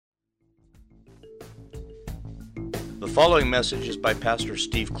The following message is by Pastor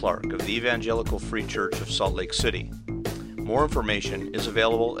Steve Clark of the Evangelical Free Church of Salt Lake City. More information is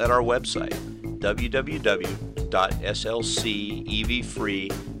available at our website,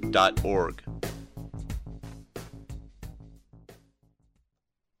 www.slcevfree.org.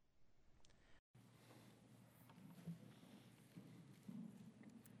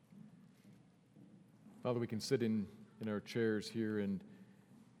 Father, we can sit in our chairs here and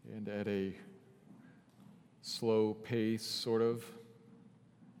at a slow pace, sort of,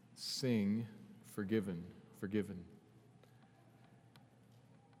 sing, forgiven, forgiven.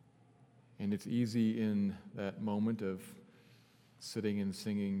 And it's easy in that moment of sitting and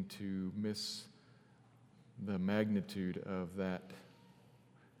singing to miss the magnitude of that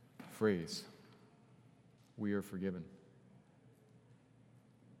phrase, we are forgiven.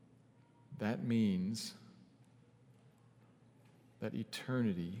 That means that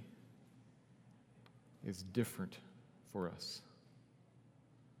eternity is different for us.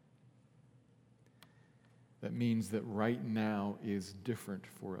 That means that right now is different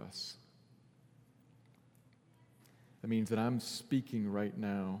for us. That means that I'm speaking right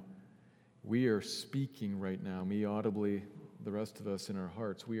now. We are speaking right now, me audibly, the rest of us in our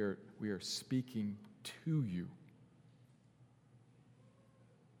hearts. We are speaking to you.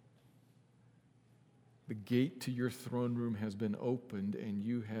 The gate to your throne room has been opened, and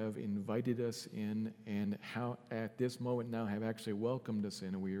you have invited us in, and how at this moment now have actually welcomed us in,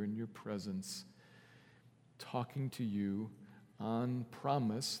 and we are in your presence, talking to you on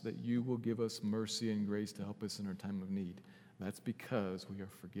promise that you will give us mercy and grace to help us in our time of need. That's because we are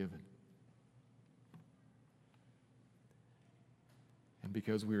forgiven. And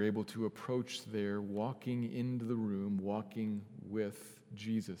because we are able to approach there, walking into the room, walking with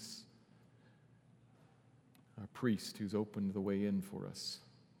Jesus, our priest who's opened the way in for us.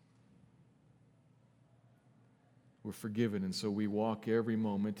 We're forgiven, and so we walk every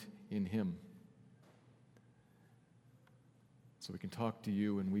moment in Him. So we can talk to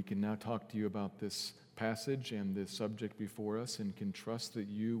you, and we can now talk to you about this passage and this subject before us, and can trust that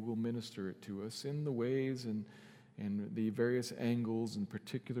you will minister it to us in the ways and the various angles and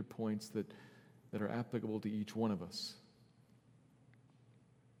particular points that are applicable to each one of us.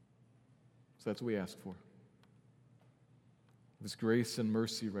 So that's what we ask for. This grace and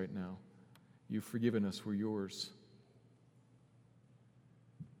mercy right now. You've forgiven us, we're yours.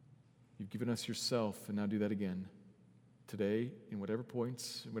 You've given us yourself, and now do that again. Today, in whatever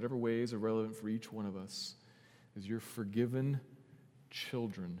points, in whatever ways are relevant for each one of us, as your forgiven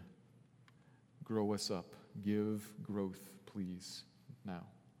children, grow us up. Give growth, please, now.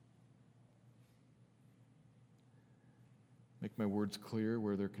 Make my words clear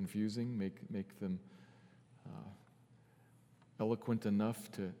where they're confusing. Make them eloquent enough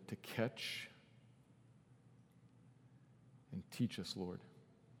to catch, and teach us, Lord.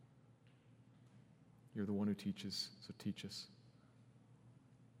 You're the one who teaches, so teach us.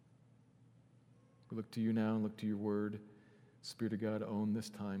 We look to you now and look to your word. Spirit of God, own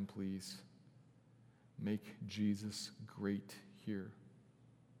this time, please. Make Jesus great here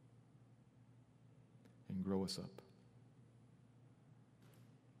and grow us up.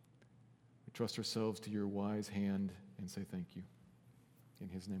 We trust ourselves to your wise hand and say thank you. In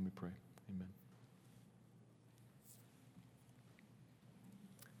His name we pray. Amen.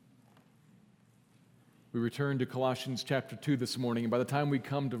 We return to Colossians chapter 2 this morning, and by the time we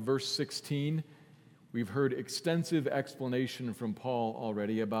come to verse 16, we've heard extensive explanation from Paul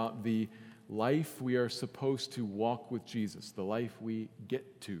already about the life we are supposed to walk with Jesus, the life we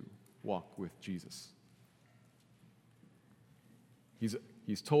get to walk with Jesus.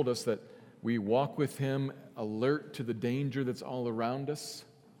 He's told us that we walk with Him alert to the danger that's all around us,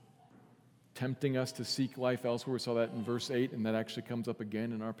 tempting us to seek life elsewhere. We saw that in verse 8, and that actually comes up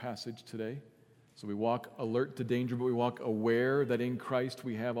again in our passage today. So we walk alert to danger, but we walk aware that in Christ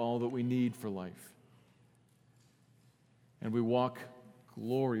we have all that we need for life. And we walk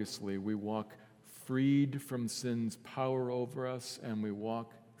gloriously. We walk freed from sin's power over us, and we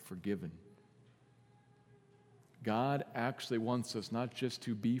walk forgiven. God actually wants us not just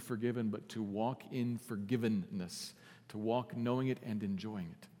to be forgiven, but to walk in forgivenness, to walk knowing it and enjoying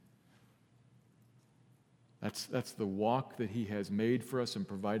it. That's the walk that He has made for us and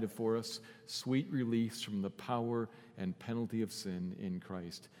provided for us, sweet release from the power and penalty of sin in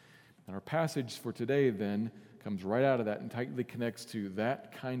Christ. And our passage for today then comes right out of that and tightly connects to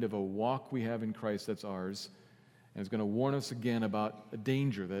that kind of a walk we have in Christ that's ours, and is going to warn us again about a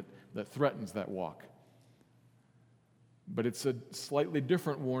danger that threatens that walk. But it's a slightly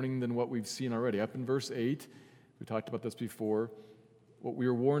different warning than what we've seen already. Up in verse 8, we talked about this before, what we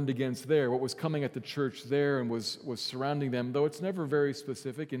were warned against there, what was coming at the church there and was surrounding them, though it's never very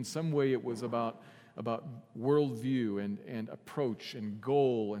specific, in some way it was about worldview and approach and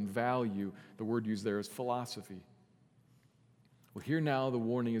goal and value. The word used there is philosophy. Well, here now the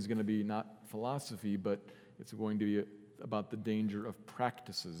warning is going to be not philosophy, but it's going to be about the danger of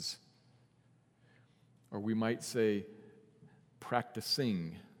practices. Or we might say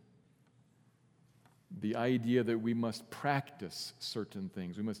practicing. The idea that we must practice certain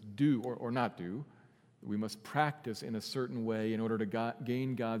things. We must do or not do. We must practice in a certain way in order to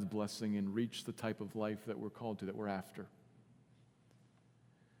gain God's blessing and reach the type of life that we're called to, that we're after.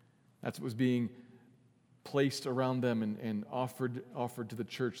 That's what was being placed around them and offered to the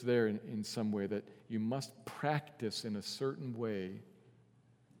church there in some way, that you must practice in a certain way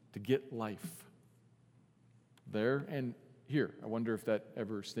to get life. There and here. I wonder if that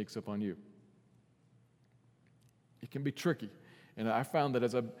ever sneaks up on you. It can be tricky. And I found that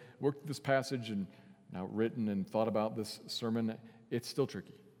as I've worked this passage and now written and thought about this sermon, it's still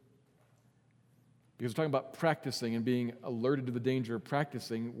tricky. Because we're talking about practicing and being alerted to the danger of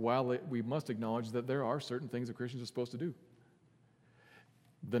practicing, while we must acknowledge that there are certain things that Christians are supposed to do.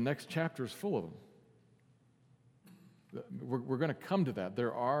 The next chapter is full of them. We're going to come to that.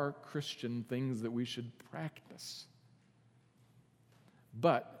 There are Christian things that we should practice.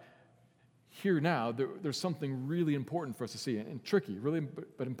 But here now, there's something really important for us to see, and tricky, really,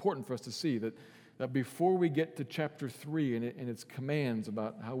 but important for us to see, that before we get to chapter 3 and its commands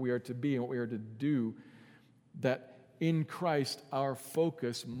about how we are to be and what we are to do, that in Christ our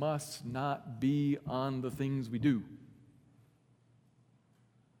focus must not be on the things we do.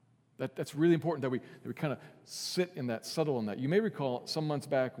 That's really important, that we kind of sit in that, settle in that. You may recall some months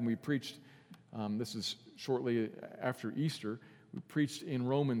back when we preached, this is shortly after Easter, we preached in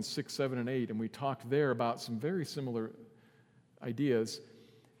Romans 6, 7, and 8, and we talked there about some very similar ideas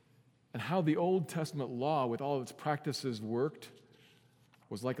and how the Old Testament law, with all of its practices, worked,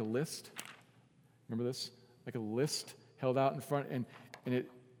 was like a list. Remember this? Like a list held out in front,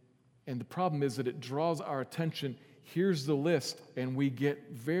 and the problem is that it draws our attention. Here's the list, and we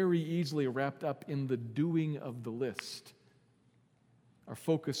get very easily wrapped up in the doing of the list. Our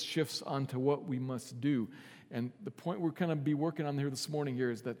focus shifts onto what we must do. And the point we're going to be working on here this morning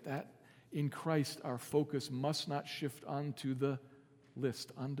here is that in Christ our focus must not shift onto the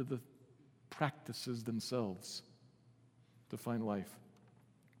list, onto the practices themselves to find life.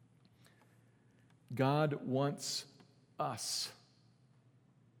 God wants us.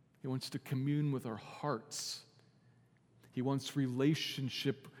 He wants to commune with our hearts. He wants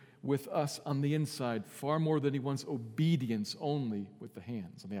relationship with us on the inside far more than he wants obedience only with the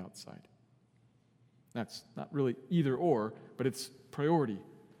hands on the outside. That's not really either or, but it's priority.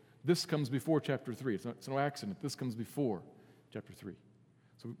 This comes before chapter 3. It's no accident. This comes before chapter 3.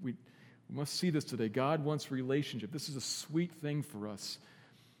 So we must see this today. God wants relationship. This is a sweet thing for us.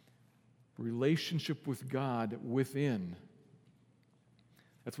 Relationship with God within.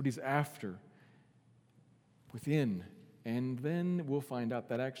 That's what he's after. Within. And then we'll find out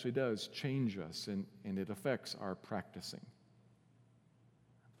that actually does change us, and it affects our practicing.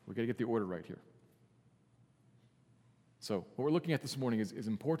 We've got to get the order right here. So what we're looking at this morning is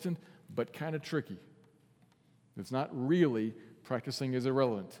important, but kind of tricky. It's not really practicing is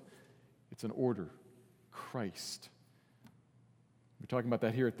irrelevant. It's an order. Christ. We're talking about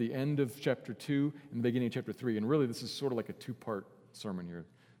that here at the end of chapter 2 and the beginning of chapter 3. And really, this is sort of like a two-part sermon here.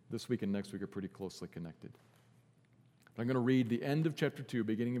 This week and next week are pretty closely connected. But I'm going to read the end of chapter 2,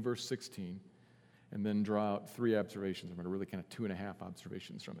 beginning in verse 16, and then draw out 3 observations. I'm going to really kind of 2.5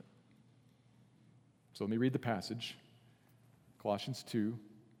 observations from it. So let me read the passage. Colossians 2,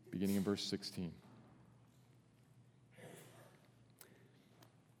 beginning in verse 16.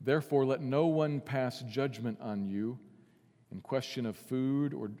 Therefore, let no one pass judgment on you in question of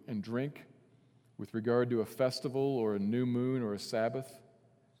food and drink, with regard to a festival or a new moon or a Sabbath.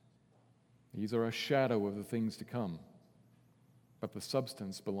 These are a shadow of the things to come, but the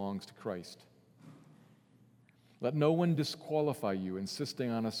substance belongs to Christ. Let no one disqualify you, insisting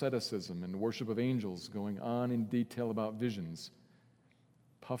on asceticism and worship of angels, going on in detail about visions,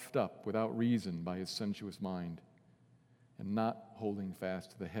 puffed up without reason by his sensuous mind, and not holding fast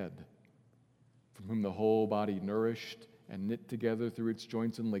to the head, from whom the whole body, nourished and knit together through its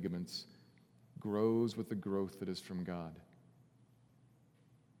joints and ligaments, grows with the growth that is from God.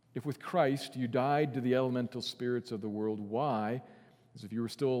 If with Christ you died to the elemental spirits of the world, why, as if you were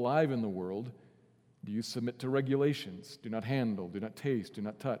still alive in the world, do you submit to regulations? Do not handle, do not taste, do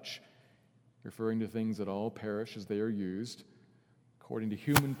not touch, referring to things that all perish as they are used, according to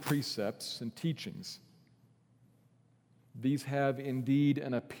human precepts and teachings. These have indeed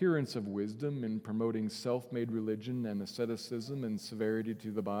an appearance of wisdom in promoting self-made religion and asceticism and severity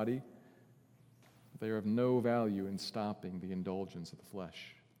to the body. They are of no value in stopping the indulgence of the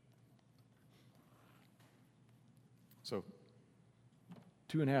flesh. So,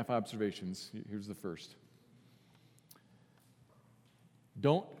 2.5 observations. Here's the first.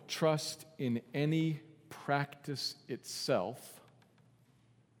 Don't trust in any practice itself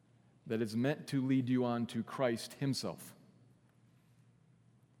that is meant to lead you on to Christ himself.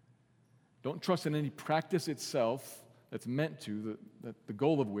 Don't trust in any practice itself that's meant to, the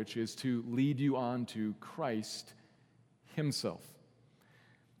goal of which is to lead you on to Christ himself.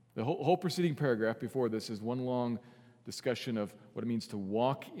 The whole preceding paragraph before this is one long discussion of what it means to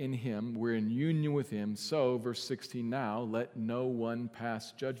walk in him. We're in union with him. So, verse 16 now, let no one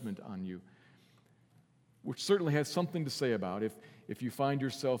pass judgment on you. Which certainly has something to say about if you find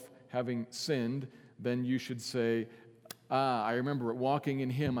yourself having sinned, then you should say, I remember walking in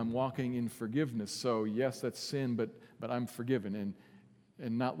him, I'm walking in forgiveness. So yes, that's sin, but I'm forgiven,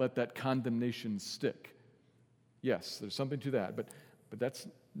 and not let that condemnation stick. Yes, there's something to that, but that's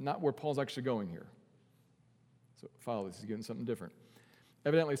not where Paul's actually going here. So follow this, he's getting something different.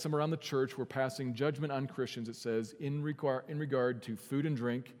 Evidently, some around the church were passing judgment on Christians, it says, in regard to food and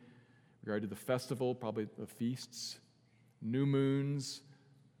drink, in regard to the festival, probably the feasts, new moons,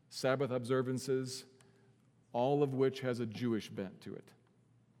 Sabbath observances, all of which has a Jewish bent to it.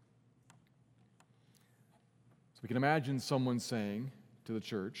 So we can imagine someone saying to the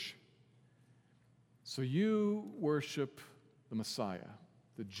church, so you worship the Messiah,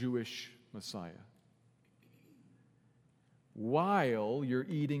 the Jewish Messiah, while you're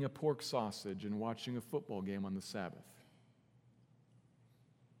eating a pork sausage and watching a football game on the Sabbath.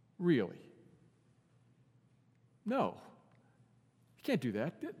 Really? No. You can't do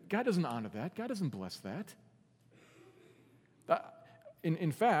that. God doesn't honor that. God doesn't bless that.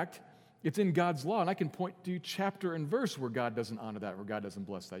 In fact, it's in God's law, and I can point to chapter and verse where God doesn't honor that, where God doesn't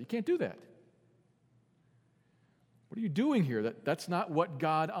bless that. You can't do that. What are you doing here? That's not what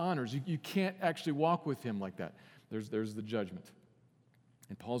God honors. You can't actually walk with him like that. There's the judgment.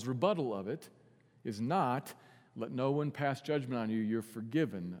 And Paul's rebuttal of it is not, let no one pass judgment on you, you're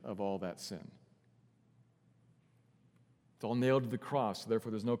forgiven of all that sin. It's all nailed to the cross, so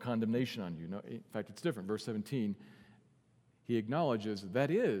therefore there's no condemnation on you. No, in fact, it's different. Verse 17, he acknowledges that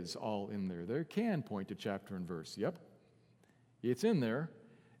is all in there. There can point to chapter and verse. Yep, it's in there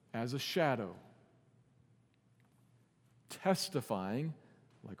as a shadow, testifying,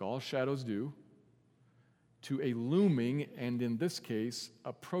 like all shadows do, to a looming, and in this case,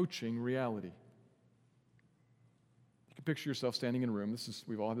 approaching reality. You can picture yourself standing in a room.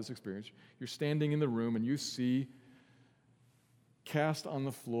 We've all had this experience. You're standing in the room and you see cast on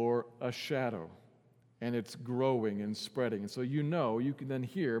the floor a shadow, and it's growing and spreading. And so you can then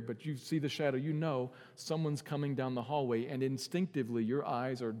hear, but you see the shadow, someone's coming down the hallway, and instinctively your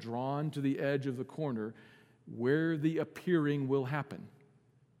eyes are drawn to the edge of the corner where the appearing will happen.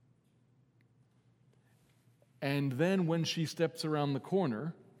 And then when she steps around the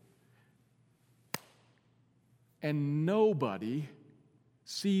corner, and nobody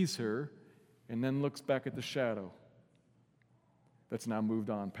sees her, and then looks back at the shadow that's now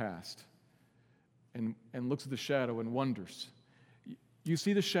moved on past, and looks at the shadow and wonders. You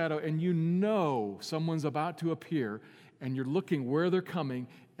see the shadow, and someone's about to appear, and you're looking where they're coming,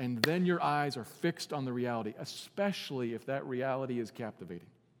 and then your eyes are fixed on the reality, especially if that reality is captivating.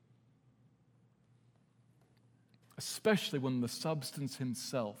 Especially when the substance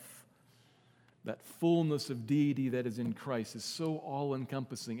himself, that fullness of deity that is in Christ, is so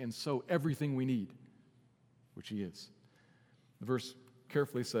all-encompassing and so everything we need, which he is. The verse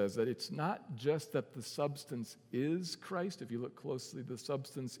carefully says that it's not just that the substance is Christ. If you look closely, the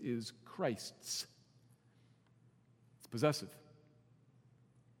substance is Christ's. It's possessive.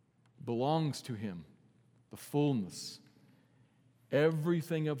 It belongs to him, the fullness.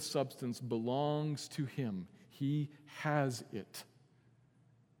 Everything of substance belongs to him. He has it,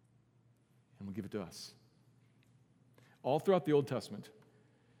 and will give it to us. All throughout the Old Testament,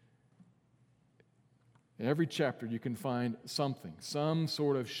 in every chapter you can find something, some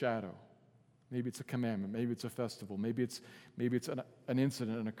sort of shadow. Maybe it's a commandment, maybe it's a festival, maybe it's an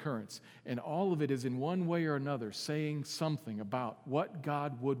incident, an occurrence. And all of it is in one way or another saying something about what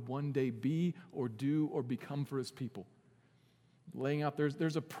God would one day be or do or become for his people. Laying out,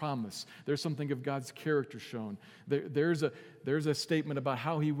 there's a promise. There's something of God's character shown. There's a statement about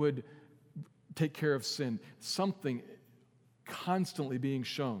how he would take care of sin. Something constantly being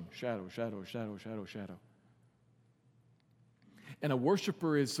shown. Shadow, shadow, shadow, shadow, shadow. And a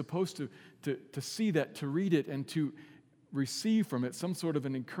worshiper is supposed to see that, to read it, and to receive from it some sort of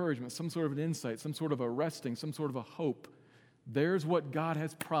an encouragement, some sort of an insight, some sort of a resting, some sort of a hope. There's what God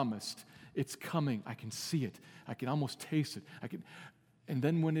has promised. It's coming. I can see it. I can almost taste it. And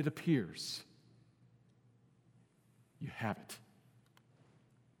then when it appears, you have it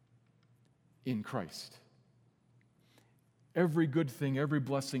in Christ. Every good thing, every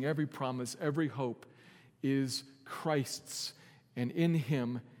blessing, every promise, every hope is Christ's, and in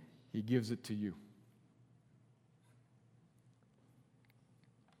Him, He gives it to you.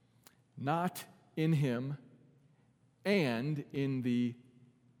 Not in Him and in the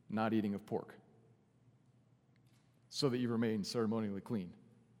not eating of pork, so that you remain ceremonially clean.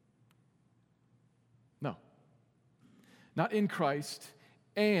 No. Not in Christ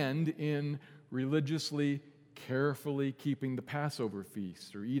and in religiously, carefully keeping the Passover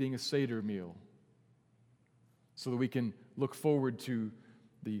feast or eating a Seder meal so that we can look forward to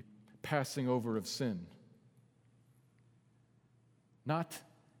the passing over of sin. Not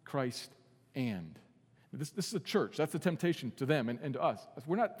Christ and. This is a church. That's the temptation to them and to us.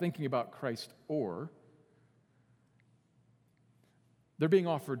 We're not thinking about Christ or. They're being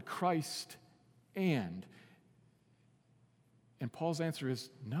offered Christ and. And Paul's answer is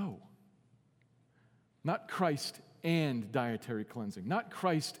no. Not Christ and dietary cleansing. Not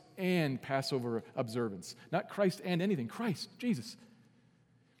Christ and Passover observance. Not Christ and anything. Christ, Jesus.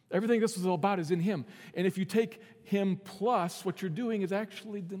 Everything this is all about is in Him. And if you take Him plus, what you're doing is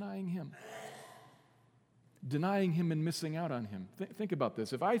actually denying Him. Denying Him and missing out on Him. Think about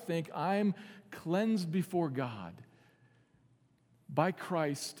this. If I think I'm cleansed before God by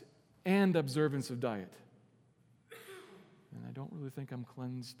Christ and observance of diet, then I don't really think I'm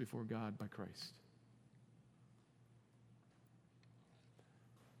cleansed before God by Christ.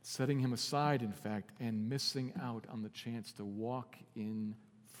 Setting Him aside, in fact, and missing out on the chance to walk in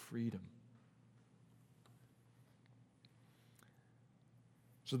freedom.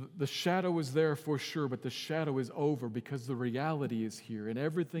 So the shadow is there for sure, but the shadow is over because the reality is here, and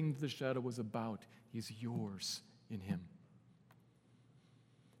everything the shadow was about is yours in Him.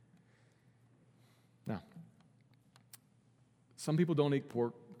 Now, some people don't eat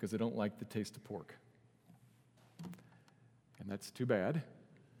pork because they don't like the taste of pork. And that's too bad.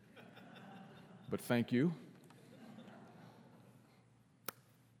 But thank you.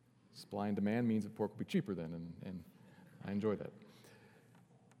 Supply and demand means that pork will be cheaper then, and I enjoy that.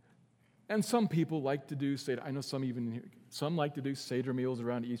 And some people like to do Seder. I know some like to do Seder meals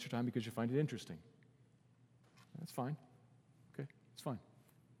around Easter time because you find it interesting. That's fine. Okay, it's fine.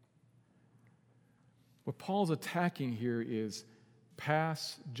 What Paul's attacking here is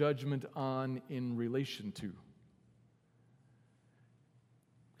pass judgment on in relation to.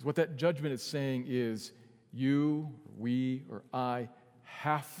 Because what that judgment is saying is you, we, or I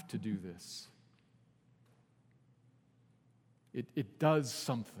have to do this. It does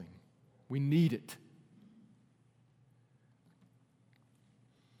something. We need it.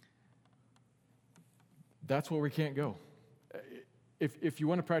 That's where we can't go. If you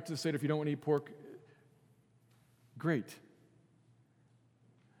want to practice the Seder, if you don't want to eat pork, great.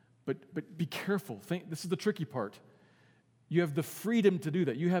 But be careful. This is the tricky part. You have the freedom to do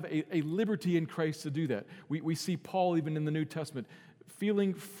that. You have a liberty in Christ to do that. We see Paul, even in the New Testament,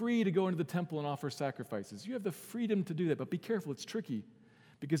 feeling free to go into the temple and offer sacrifices. You have the freedom to do that, but be careful. It's tricky.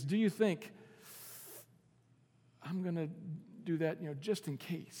 Because do you think, I'm going to do that, just in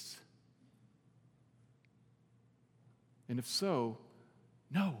case? And if so,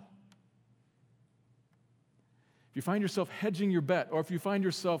 no. If you find yourself hedging your bet, or if you find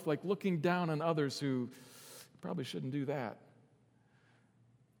yourself looking down on others who probably shouldn't do that,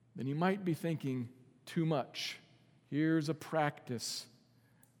 then you might be thinking too much. Here's a practice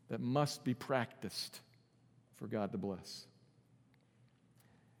that must be practiced for God to bless.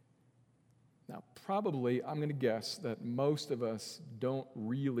 Now, probably, I'm going to guess that most of us don't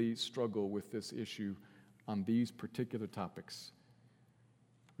really struggle with this issue on these particular topics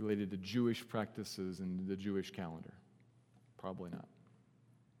related to Jewish practices and the Jewish calendar. Probably not.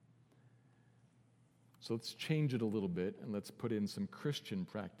 So let's change it a little bit and let's put in some Christian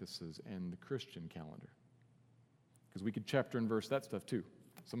practices and the Christian calendar. Because we could chapter and verse that stuff too.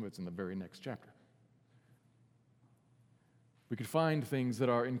 Some of it's in the very next chapter. We could find things that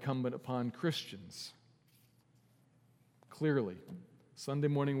are incumbent upon Christians. Clearly, Sunday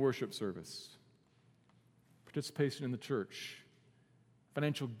morning worship service, participation in the church,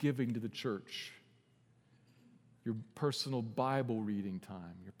 financial giving to the church, your personal Bible reading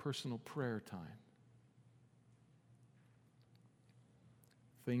time, your personal prayer time.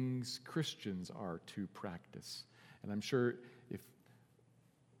 Things Christians are to practice. And I'm sure if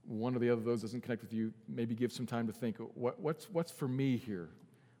one or the other of those doesn't connect with you, maybe give some time to think, what's for me here?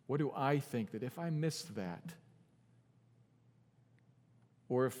 What do I think that if I miss that,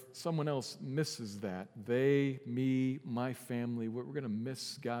 or if someone else misses that, they, me, my family, we're going to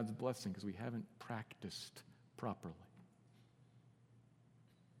miss God's blessing because we haven't practiced properly.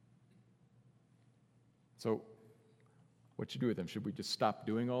 So, what you do with them? Should we just stop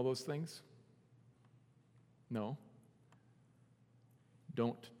doing all those things? No.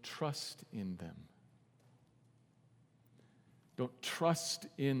 Don't trust in them. Don't trust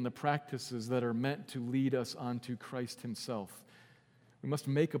in the practices that are meant to lead us onto Christ himself. We must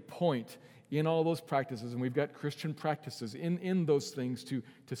make a point in all those practices, and we've got Christian practices in those things to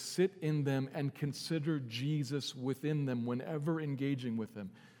sit in them and consider Jesus within them whenever engaging with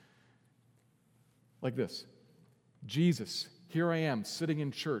them. Like this: Jesus, here I am sitting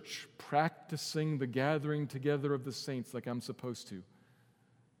in church, practicing the gathering together of the saints like I'm supposed to.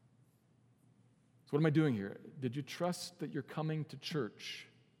 So what am I doing here? Did you trust that you're coming to church?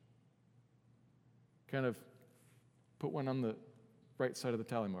 Kind of put one on the right side of the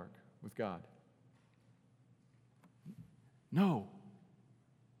tally mark with God. No.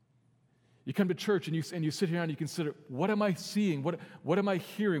 You come to church and you sit here and you consider, what am I seeing? What am I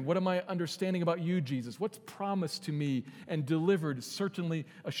hearing? What am I understanding about you, Jesus? What's promised to me and delivered, certainly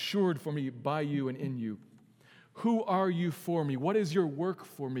assured for me by you and in you? Who are you for me? What is your work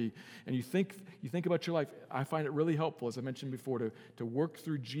for me? And you think about your life. I find it really helpful, as I mentioned before, to work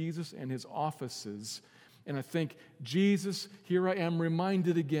through Jesus and his offices. And I think, Jesus, here I am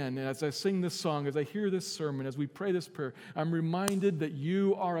reminded again. And as I sing this song, as I hear this sermon, as we pray this prayer, I'm reminded that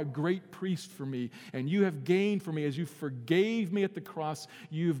you are a great priest for me. And you have gained for me, as you forgave me at the cross,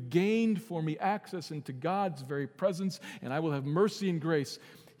 you've gained for me access into God's very presence, and I will have mercy and grace.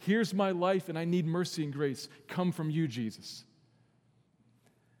 Here's my life, and I need mercy and grace. Come from you, Jesus.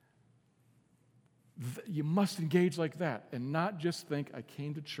 You must engage like that and not just think, I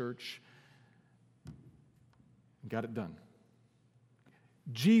came to church and got it done.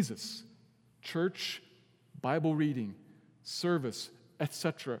 Jesus, church, Bible reading, service,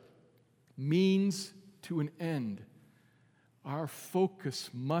 etc., means to an end. Our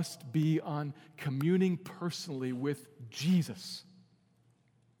focus must be on communing personally with Jesus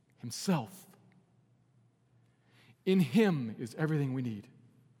himself. In him is everything we need,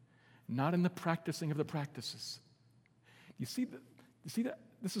 not in the practicing of the practices. You see that?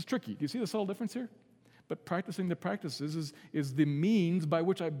 This is tricky. Do you see the subtle difference here? But practicing the practices is the means by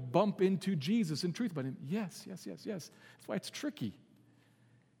which I bump into Jesus in truth about him. Yes. That's why it's tricky.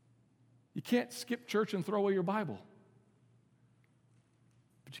 You can't skip church and throw away your Bible.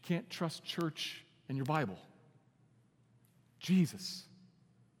 But you can't trust church and your Bible. Jesus.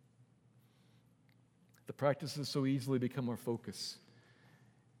 The practices so easily become our focus.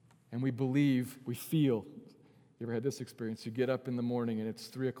 And we believe, we feel. You ever had this experience? You get up in the morning and it's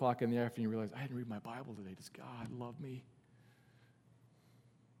 3 o'clock in the afternoon, you realize, I didn't read my Bible today. Does God love me?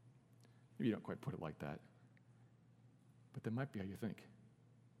 Maybe you don't quite put it like that, but that might be how you think.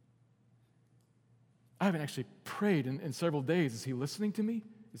 I haven't actually prayed in several days. Is he listening to me?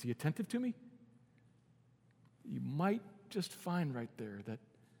 Is he attentive to me? You might just find right there that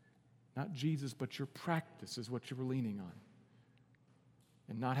not Jesus, but your practice is what you were leaning on.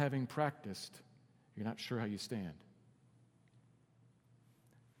 And not having practiced, you're not sure how you stand.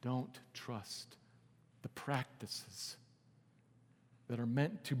 Don't trust the practices that are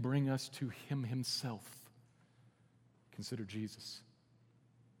meant to bring us to him himself. Consider Jesus.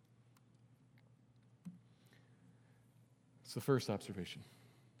 It's the first observation.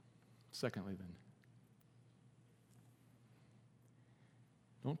 Secondly, then,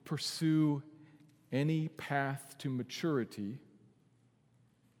 don't pursue any path to maturity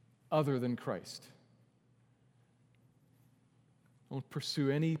other than Christ. Don't pursue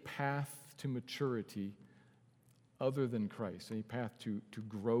any path to maturity other than Christ, any path to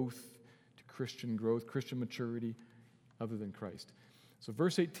growth, to Christian growth, Christian maturity other than Christ. So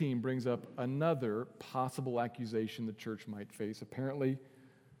verse 18 brings up another possible accusation the church might face. Apparently,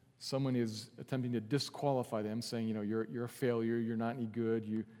 someone is attempting to disqualify them, saying, you're a failure, you're not any good,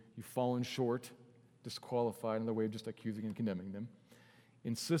 you've fallen short, disqualified, another way of just accusing and condemning them,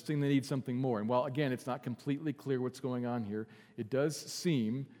 insisting they need something more. And while, again, it's not completely clear what's going on here, it does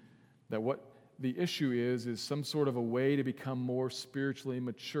seem that what the issue is some sort of a way to become more spiritually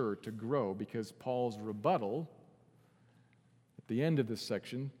mature, to grow, because Paul's rebuttal at the end of this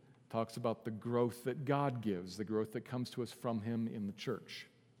section talks about the growth that God gives, the growth that comes to us from him in the church.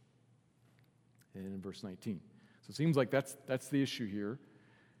 And in verse 19. So it seems like that's the issue here.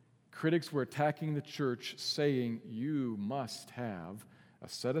 Critics were attacking the church, saying, you must have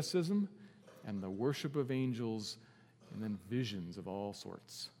asceticism and the worship of angels, and then visions of all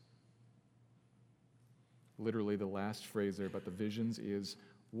sorts. Literally, the last phrase there about the visions is,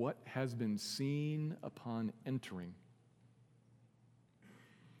 what has been seen upon entering.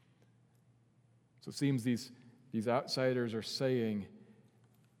 So it seems these outsiders are saying,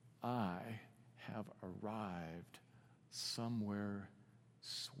 I have arrived somewhere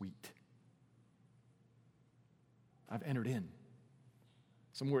sweet. I've entered in,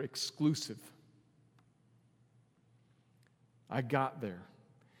 somewhere exclusive. I got there,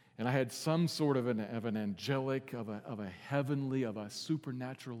 and I had some sort of an angelic, of a heavenly, of a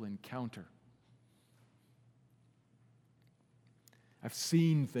supernatural encounter. I've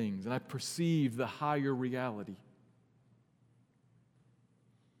seen things, and I've perceived the higher reality.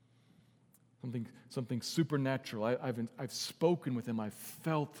 Something supernatural. I've spoken with him. I've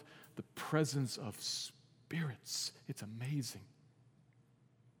felt the presence of spirits. It's amazing.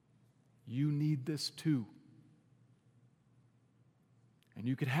 You need this too. And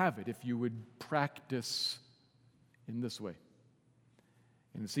you could have it if you would practice in this way.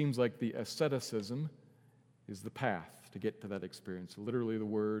 And it seems like the asceticism is the path to get to that experience. Literally, the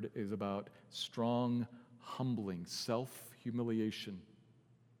word is about strong humbling, self-humiliation.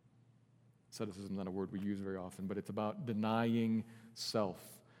 Asceticism is not a word we use very often, but it's about denying self.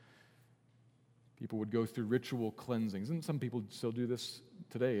 People would go through ritual cleansings, and some people still do this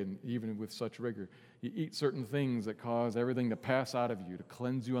today, and even with such rigor. You eat certain things that cause everything to pass out of you, to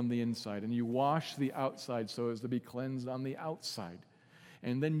cleanse you on the inside, and you wash the outside so as to be cleansed on the outside.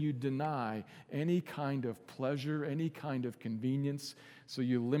 And then you deny any kind of pleasure, any kind of convenience, so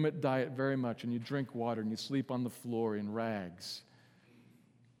you limit diet very much, and you drink water, and you sleep on the floor in rags.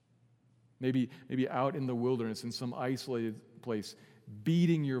 Maybe out in the wilderness, in some isolated place,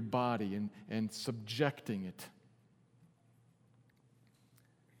 beating your body and subjecting it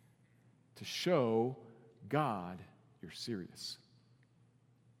to show God you're serious.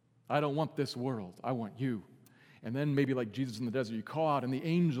 I don't want this world. I want you. And then maybe like Jesus in the desert, you call out and the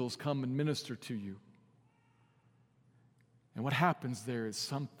angels come and minister to you. And what happens there is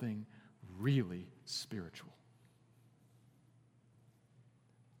something really spiritual.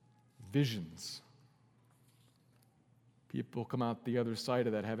 Visions. People come out the other side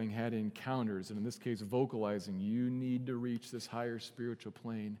of that having had encounters, and in this case, vocalizing, you need to reach this higher spiritual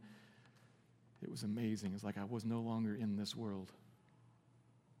plane. It was amazing. It's like I was no longer in this world.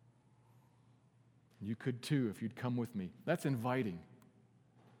 You could too if you'd come with me. That's inviting.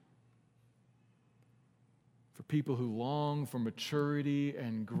 For people who long for maturity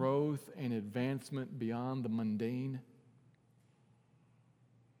and growth and advancement beyond the mundane,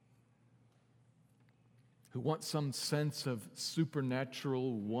 who want some sense of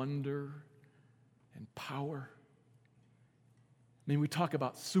supernatural wonder and power. I mean, we talk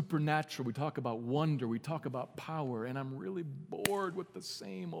about supernatural, we talk about wonder, we talk about power, and I'm really bored with the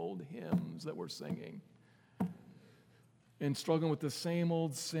same old hymns that we're singing. And struggling with the same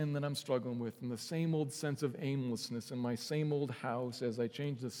old sin that I'm struggling with, and the same old sense of aimlessness in my same old house as I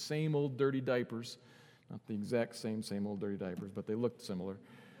change the same old dirty diapers. Not the exact same old dirty diapers, but they looked similar.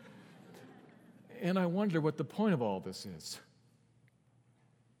 And I wonder what the point of all this is.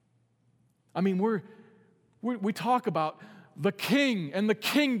 I mean, we talk about the king and the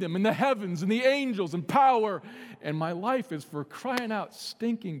kingdom and the heavens and the angels and power, and my life is, for crying out,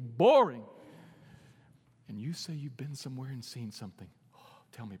 stinking boring. And you say you've been somewhere and seen something. Oh,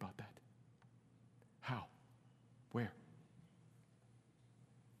 tell me about that. How? Where?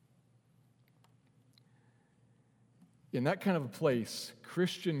 In that kind of a place,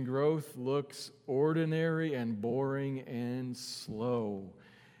 Christian growth looks ordinary and boring and slow.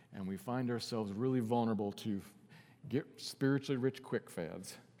 And we find ourselves really vulnerable to get spiritually rich quick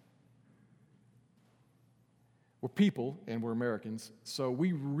fads. We're people, and we're Americans, so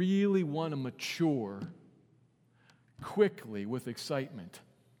we really want to mature quickly with excitement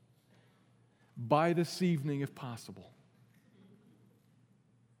by this evening if possible.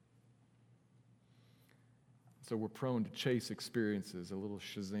 So we're prone to chase experiences. A little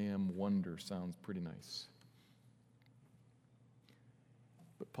Shazam wonder sounds pretty nice.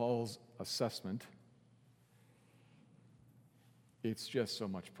 But Paul's assessment, it's just so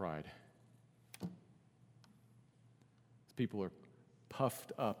much pride. People are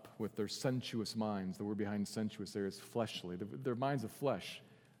puffed up with their sensuous minds. The word behind sensuous there is fleshly. Their minds of flesh.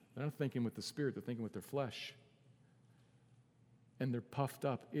 They're not thinking with the spirit, they're thinking with their flesh. And they're puffed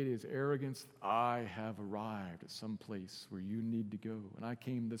up. It is arrogance. I have arrived at some place where you need to go. And I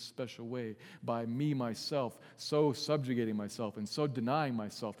came this special way by me, myself, so subjugating myself and so denying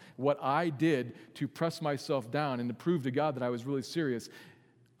myself. What I did to press myself down and to prove to God that I was really serious,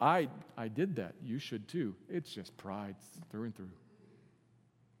 I did that. You should too. It's just pride through and through.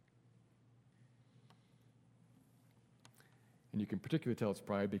 And you can particularly tell it's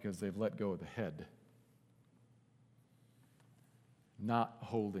pride because they've let go of the head, not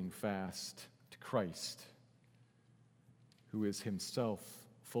holding fast to Christ, who is himself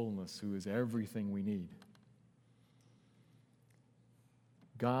fullness, who is everything we need.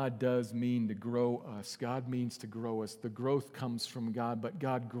 God does mean to grow us. God means to grow us. The growth comes from God, but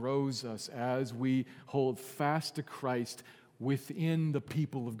God grows us as we hold fast to Christ within the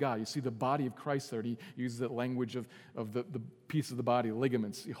people of God. You see the body of Christ there. He uses that language of the piece of the body,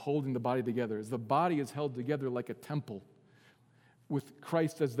 ligaments, holding the body together. As the body is held together like a temple, with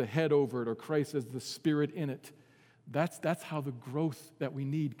Christ as the head over it, or Christ as the spirit in it. That's how the growth that we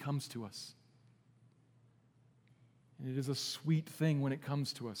need comes to us. And it is a sweet thing when it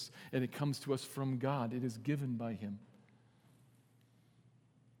comes to us, and it comes to us from God. It is given by him.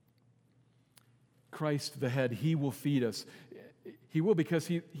 Christ, the head, he will feed us. He will, because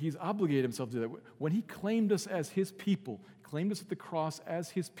he's obligated himself to do that. When he claimed us as his people, claimed us at the cross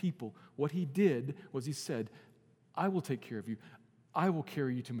as his people, what he did was he said, I will take care of you. I will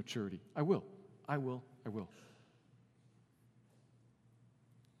carry you to maturity. I will.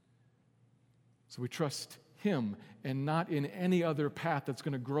 So we trust him and not in any other path that's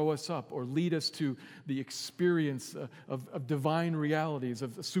going to grow us up or lead us to the experience of divine realities,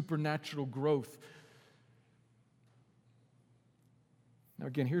 of supernatural growth. Now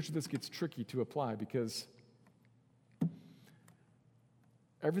again, here's where this gets tricky to apply, because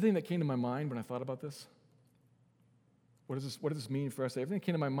everything that came to my mind when I thought about this, what does this mean for us? Everything that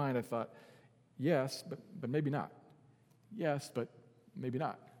came to my mind, I thought, yes, but maybe not. Yes, but maybe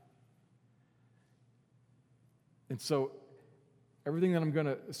not. And so everything that I'm going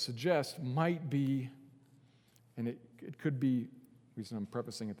to suggest might be, and it could be, the reason I'm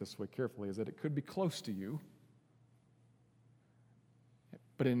prefacing it this way carefully is that it could be close to you.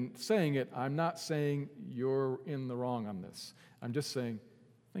 But in saying it, I'm not saying you're in the wrong on this. I'm just saying,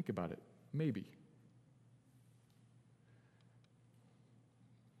 think about it, maybe.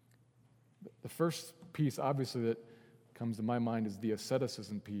 The first piece, obviously, that comes to my mind is the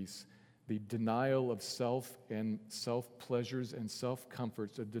asceticism piece. The denial of self and self-pleasures and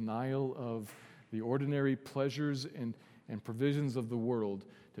self-comforts, a denial of the ordinary pleasures and provisions of the world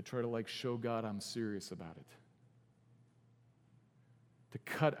to try to show God I'm serious about it. To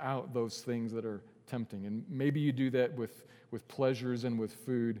cut out those things that are tempting. And maybe you do that with pleasures and with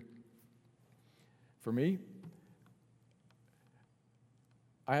food. For me,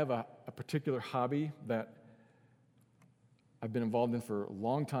 I have a particular hobby that I've been involved in for a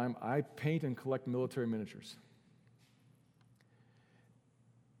long time. I paint and collect military miniatures.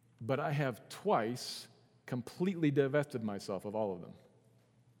 But I have twice completely divested myself of all of them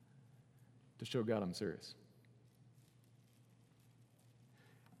to show God I'm serious.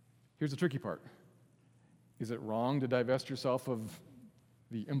 Here's the tricky part. Is it wrong to divest yourself of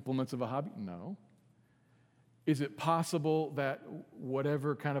the implements of a hobby? No. Is it possible that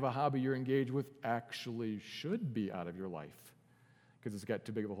whatever kind of a hobby you're engaged with actually should be out of your life because it's got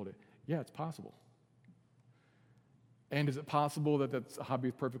too big of a hold? Yeah, it's possible. And is it possible that that hobby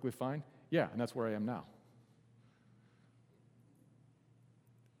is perfectly fine? Yeah, and that's where I am now.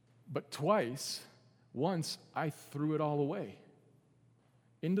 But once I threw it all away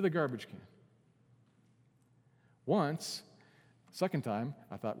into the garbage can. Once, second time,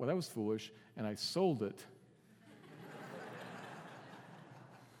 I thought, well, that was foolish, and I sold it.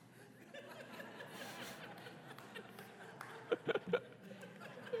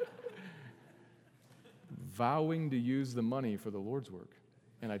 Vowing to use the money for the Lord's work.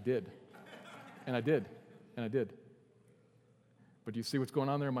 And I did. And I did. And I did. But do you see what's going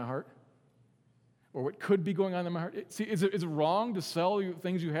on there in my heart? Or what could be going on in my heart? Is it wrong to sell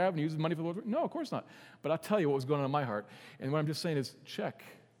things you have and use the money for the Lord's work? No, of course not. But I'll tell you what was going on in my heart. And what I'm just saying is check.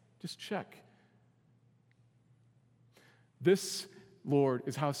 Just check. This, Lord,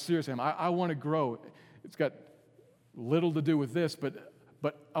 is how serious I am. I want to grow. It's got little to do with this, but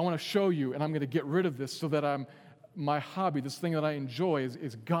I want to show you, and I'm going to get rid of this so that my hobby, this thing that I enjoy,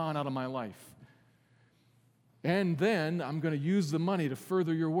 is gone out of my life. And then I'm going to use the money to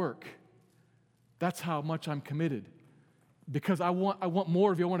further your work. That's how much I'm committed. Because I want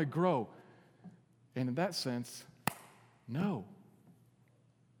more of you. I want to grow. And in that sense, no.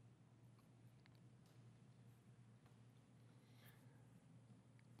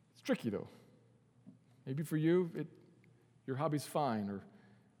 It's tricky, though. Maybe for you, your hobby's fine,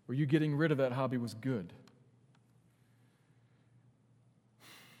 or you getting rid of that hobby was good.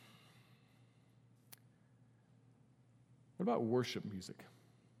 What about worship music?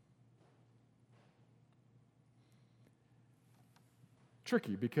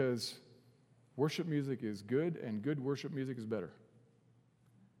 tricky because worship music is good and good worship music is better.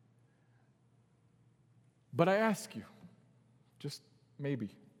 But I ask you, just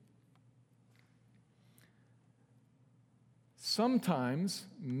maybe, sometimes,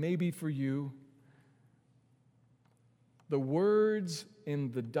 maybe for you, the words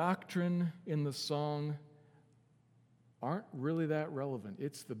in the doctrine in the song aren't really that relevant.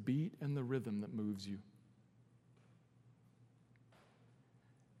 It's the beat and the rhythm that moves you.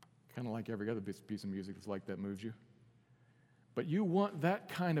 Kind of like every other piece of music that's like that moves you. But you want that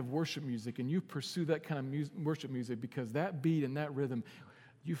kind of worship music, and you pursue that kind of worship music because that beat and that rhythm,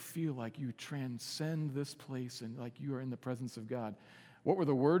 you feel like you transcend this place and like you are in the presence of God. What were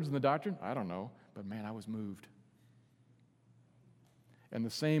the words in the doctrine? I don't know, but man, I was moved. And the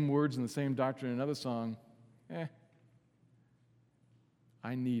same words and the same doctrine in another song,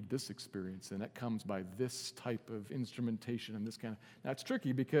 I need this experience, and that comes by this type of instrumentation and this kind of... Now, it's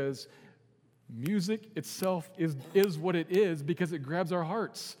tricky because music itself is what it is because it grabs our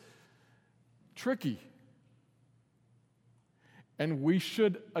hearts. Tricky. And we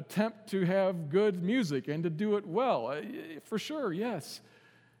should attempt to have good music and to do it well. For sure, yes.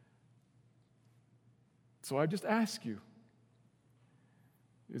 So I just ask you,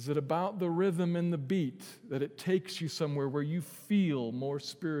 is it about the rhythm and the beat that it takes you somewhere where you feel more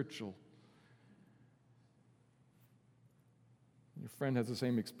spiritual? Your friend has the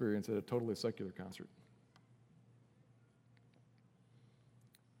same experience at a totally secular concert.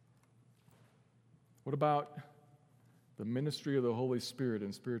 What about the ministry of the Holy Spirit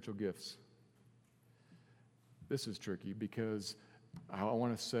and spiritual gifts? This is tricky because I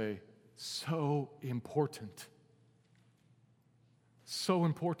want to say so important. So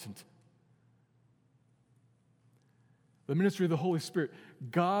important. The ministry of the Holy Spirit,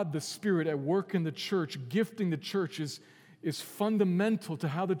 God the Spirit at work in the church, gifting the church is fundamental to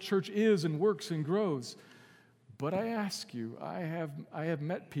how the church is and works and grows. But I ask you, I have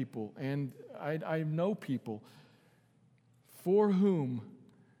met people and I know people for whom,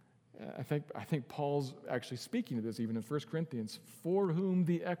 I think Paul's actually speaking to this even in 1 Corinthians, for whom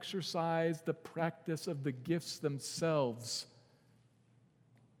the exercise, the practice of the gifts themselves,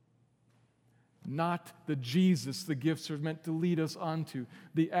 not the Jesus the gifts are meant to lead us onto.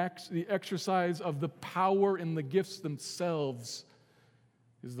 The exercise of the power in the gifts themselves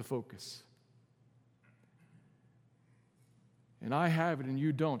is the focus. And I have it and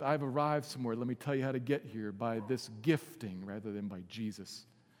you don't. I've arrived somewhere. Let me tell you how to get here by this gifting rather than by Jesus.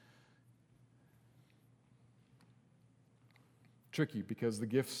 Tricky because the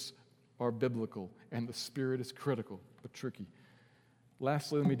gifts are biblical and the Spirit is critical, but tricky.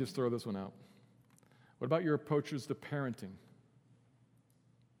 Lastly, let me just throw this one out. What about your approaches to parenting?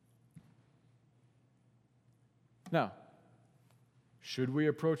 Now, should we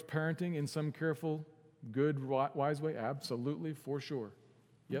approach parenting in some careful, good, wise way? Absolutely, for sure.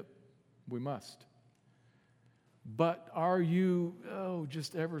 Yep, we must. But are you,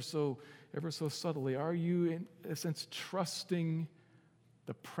 just ever so subtly, are you in a sense trusting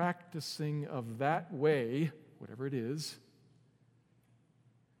the practicing of that way, whatever it is,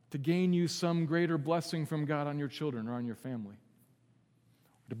 to gain you some greater blessing from God on your children or on your family?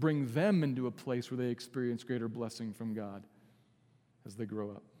 To bring them into a place where they experience greater blessing from God as they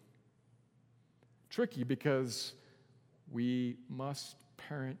grow up. Tricky because we must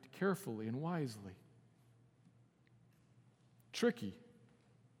parent carefully and wisely. Tricky.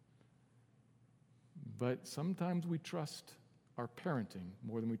 But sometimes we trust our parenting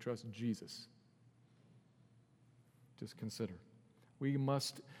more than we trust Jesus. Just consider. We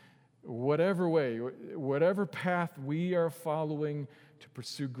must, whatever way, whatever path we are following to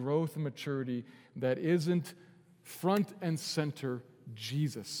pursue growth and maturity that isn't front and center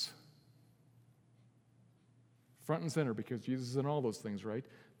Jesus. Front and center, because Jesus is in all those things, right?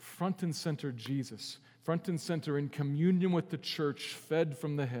 Front and center Jesus. Front and center in communion with the church, fed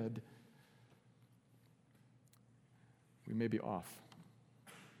from the head. We may be off.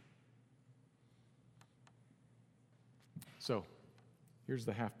 So, here's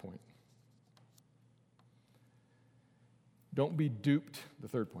the half point. Don't be duped, the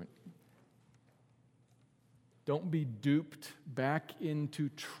third point. Don't be duped back into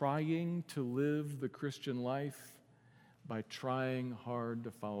trying to live the Christian life by trying hard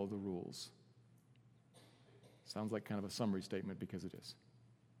to follow the rules. Sounds like kind of a summary statement because it is.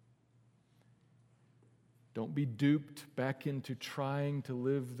 Don't be duped back into trying to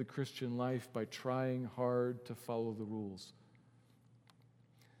live the Christian life by trying hard to follow the rules.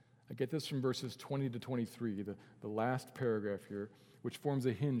 I get this from verses 20 to 23, the last paragraph here, which forms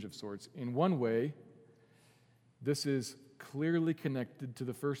a hinge of sorts. In one way, this is clearly connected to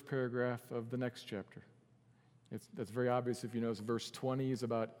the first paragraph of the next chapter. That's very obvious if you notice. Verse 20 is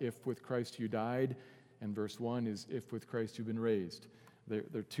about if with Christ you died, and verse 1 is if with Christ you've been raised.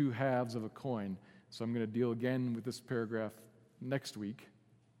 They're two halves of a coin. So I'm going to deal again with this paragraph next week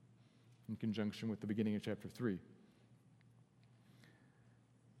in conjunction with the beginning of chapter 3.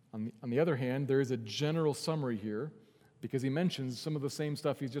 On the other hand, there is a general summary here because he mentions some of the same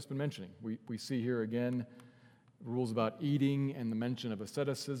stuff he's just been mentioning. We see here again rules about eating and the mention of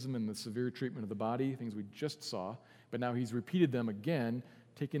asceticism and the severe treatment of the body, things we just saw, but now he's repeated them again,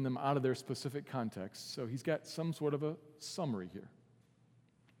 taking them out of their specific context. So he's got some sort of a summary here.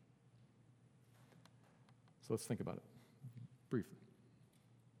 So let's think about it briefly.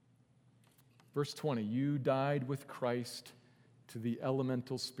 Verse 20, you died with Christ to the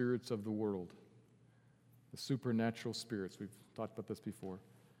elemental spirits of the world, the supernatural spirits. We've talked about this before.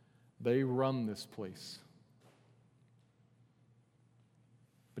 They run this place.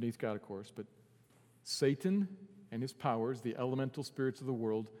 Beneath God, of course, but Satan and his powers, the elemental spirits of the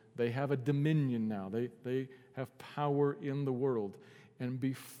world, they have a dominion now. They have power in the world. And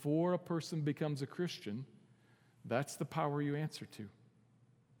before a person becomes a Christian, that's the power you answer to.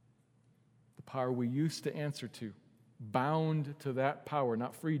 The power we used to answer to. Bound to that power,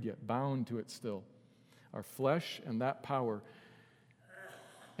 not freed yet, bound to it still. Our flesh and that power.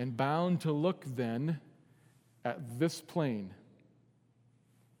 And bound to look then at this plane,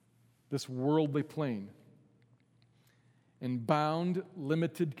 this worldly plane. And bound,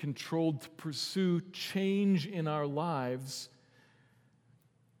 limited, controlled to pursue change in our lives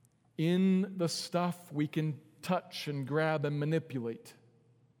in the stuff we can touch and grab and manipulate.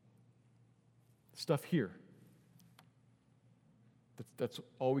 Stuff here. That's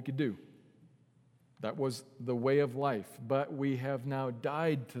all we could do. That was the way of life. But we have now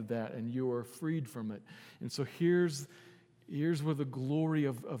died to that, and you are freed from it. And so here's where the glory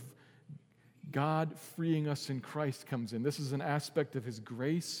of God freeing us in Christ comes in. This is an aspect of His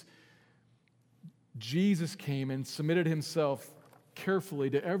grace. Jesus came and submitted Himself carefully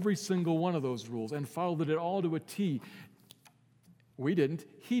to every single one of those rules and followed it all to a T. We didn't.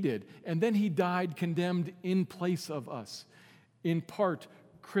 He did. And then He died condemned in place of us, in part,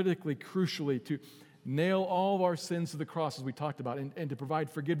 critically, crucially, to nail all of our sins to the cross, as we talked about, and to provide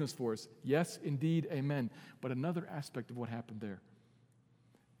forgiveness for us. Yes, indeed, amen. But another aspect of what happened there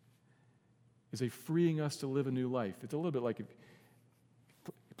is a freeing us to live a new life. It's a little bit like if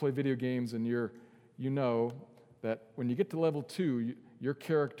you play video games and you know that when you get to level 2, your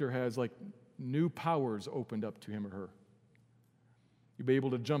character has like new powers opened up to him or her. You'll be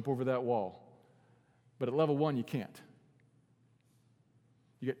able to jump over that wall. But at level 1, you can't.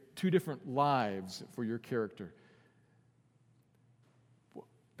 You get 2 different lives for your character.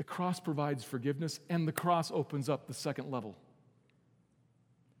 The cross provides forgiveness, and the cross opens up the second level.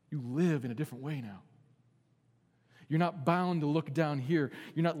 You live in a different way now. You're not bound to look down here.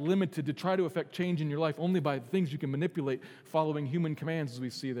 You're not limited to try to affect change in your life only by things you can manipulate following human commands, as we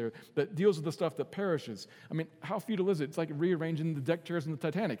see there, that deals with the stuff that perishes. I mean, how futile is it? It's like rearranging the deck chairs in the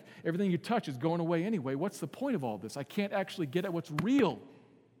Titanic. Everything you touch is going away anyway. What's the point of all this? I can't actually get at what's real.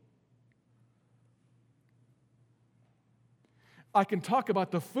 I can talk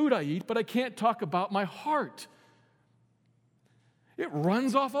about the food I eat, but I can't talk about my heart. It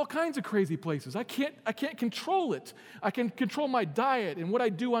runs off all kinds of crazy places. I can't control it. I can control my diet and what I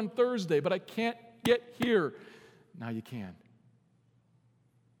do on Thursday, but I can't get here. Now you can.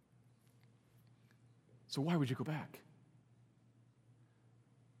 So why would you go back?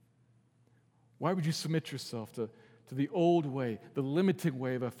 Why would you submit yourself to the old way, the limited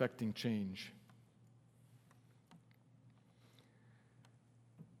way of affecting change?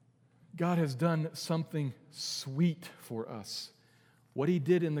 God has done something sweet for us. What He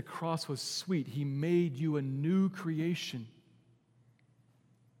did in the cross was sweet. He made you a new creation,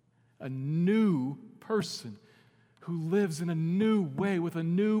 a new person who lives in a new way with a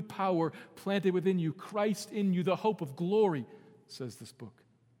new power planted within you, Christ in you, the hope of glory, says this book.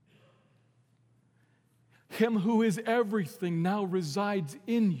 Him who is everything now resides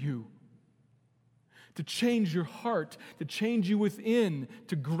in you to change your heart, to change you within,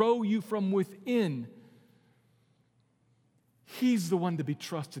 to grow you from within. He's the one to be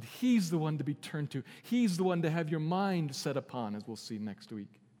trusted. He's the one to be turned to. He's the one to have your mind set upon, as we'll see next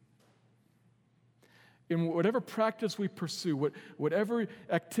week. In whatever practice we pursue, whatever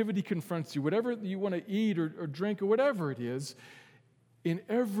activity confronts you, whatever you want to eat or drink or whatever it is, in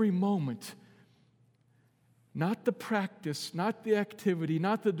every moment, not the practice, not the activity,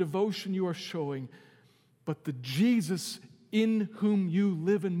 not the devotion you are showing, but the Jesus in whom you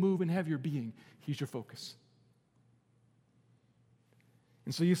live and move and have your being, He's your focus.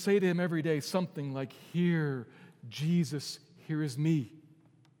 And so you say to him every day something like, "Here, Jesus, here is me.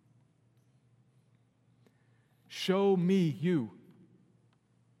 Show me you.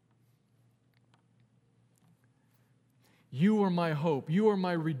 You are my hope. You are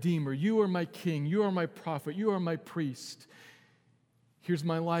my Redeemer. You are my King. You are my prophet. You are my priest. Here's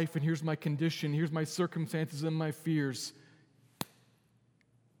my life and here's my condition. Here's my circumstances and my fears."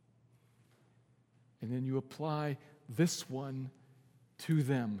 And then you apply this one to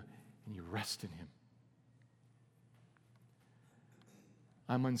them and you rest in him.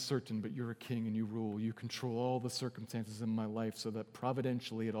 I'm uncertain, but you're a king and you rule. You control all the circumstances in my life so that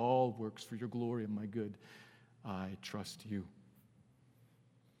providentially it all works for your glory and my good. I trust you.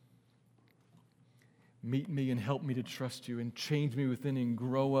 Meet me and help me to trust you, and change me within and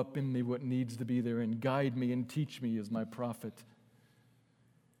grow up in me what needs to be there, and guide me and teach me as my prophet.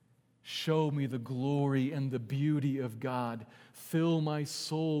 Show me the glory and the beauty of God. Fill my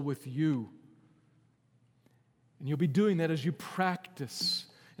soul with you. And you'll be doing that as you practice,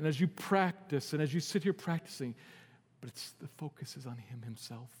 and as you practice, and as you sit here practicing. But the focus is on him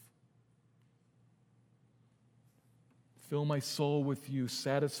himself. Fill my soul with you.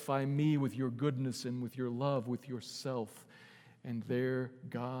 Satisfy me with your goodness and with your love, with yourself. And there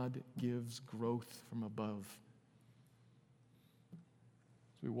God gives growth from above.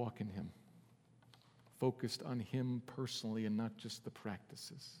 As we walk in him, focused on him personally and not just the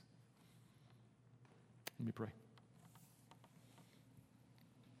practices. Let me pray.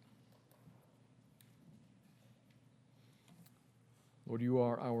 Lord, you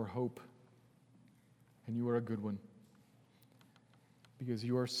are our hope, and you are a good one, because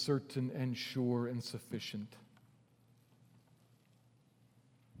you are certain and sure and sufficient.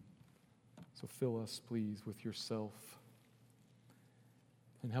 So fill us, please, with yourself,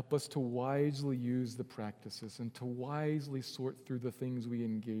 and help us to wisely use the practices and to wisely sort through the things we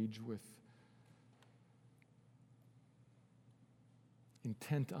engage with,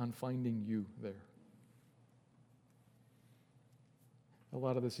 intent on finding you there. A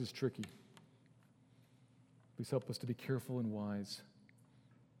lot of this is tricky. Please help us to be careful and wise.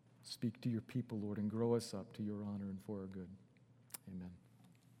 Speak to your people, Lord, and grow us up to your honor and for our good. Amen.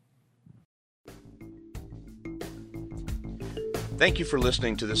 Thank you for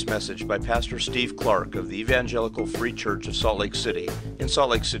listening to this message by Pastor Steve Clark of the Evangelical Free Church of Salt Lake City in Salt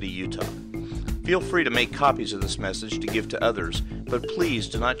Lake City, Utah. Feel free to make copies of this message to give to others, but please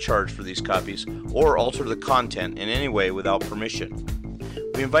do not charge for these copies or alter the content in any way without permission.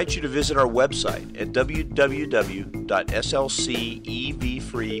 We invite you to visit our website at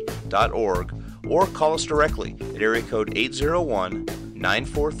www.slcevfree.org or call us directly at area code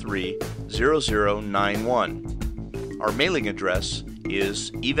 801-943-0091. Our mailing address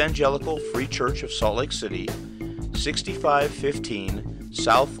is Evangelical Free Church of Salt Lake City, 6515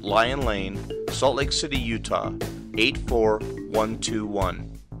 South Lion Lane, Salt Lake City, Utah, 84121.